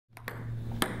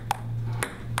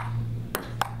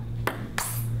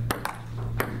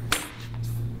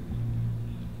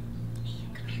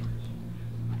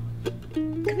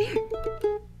Come here.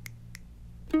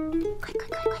 Quick,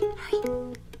 hurry.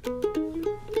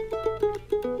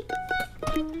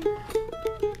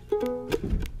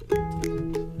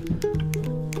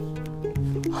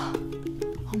 Oh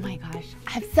my gosh,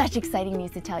 I have such exciting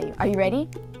news to tell you. Are you ready?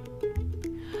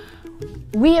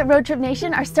 We at Roadtrip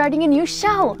Nation are starting a new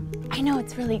show. I know,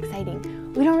 it's really exciting.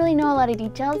 We don't really know a lot of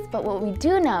details, but what we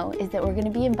do know is that we're going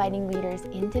to be inviting leaders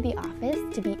into the office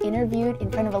to be interviewed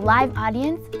in front of a live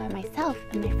audience by myself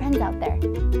and my friends out there.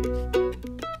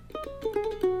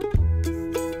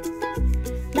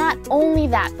 Not only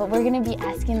that, but we're going to be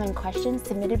asking them questions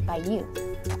submitted by you.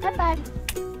 High five.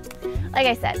 Like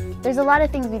I said, there's a lot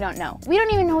of things we don't know. We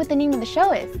don't even know what the name of the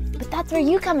show is, but that's where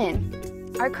you come in.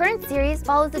 Our current series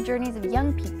follows the journeys of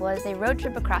young people as they road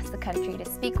trip across the country to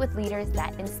speak with leaders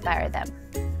that inspire them.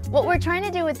 What we're trying to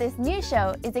do with this new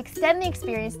show is extend the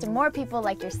experience to more people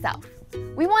like yourself.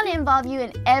 We want to involve you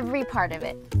in every part of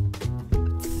it.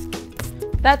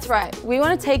 That's right, we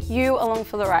want to take you along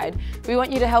for the ride. We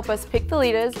want you to help us pick the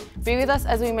leaders, be with us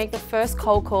as we make the first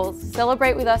cold calls,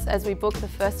 celebrate with us as we book the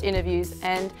first interviews,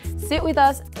 and sit with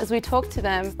us as we talk to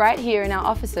them right here in our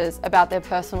offices about their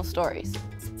personal stories.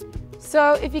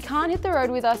 So if you can't hit the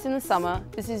road with us in the summer,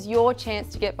 this is your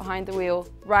chance to get behind the wheel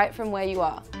right from where you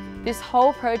are. This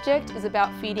whole project is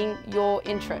about feeding your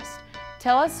interest.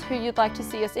 Tell us who you'd like to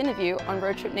see us interview on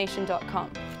roadtripnation.com.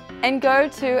 And go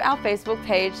to our Facebook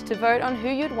page to vote on who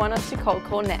you'd want us to cold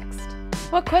call next.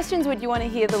 What questions would you want to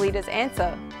hear the leaders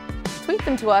answer? Tweet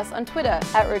them to us on Twitter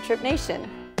at Roadtrip Nation.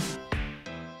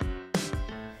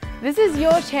 This is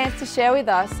your chance to share with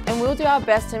us, and we'll do our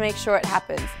best to make sure it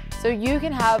happens, so you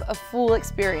can have a full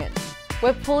experience.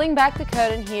 We're pulling back the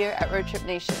curtain here at Roadtrip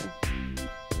Nation.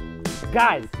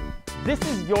 Guys, this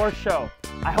is your show.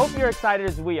 I hope you're excited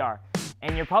as we are.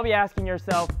 And you're probably asking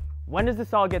yourself, when does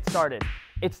this all get started?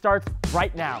 It starts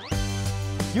right now.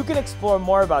 You can explore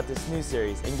more about this new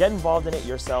series and get involved in it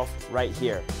yourself right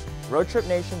here.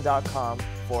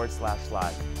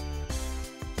 roadtripnation.com/live.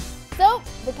 So,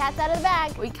 the cat's out of the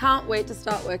bag. We can't wait to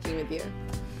start working with you.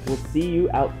 We'll see you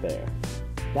out there.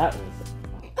 That was...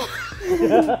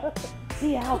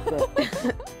 See you out there.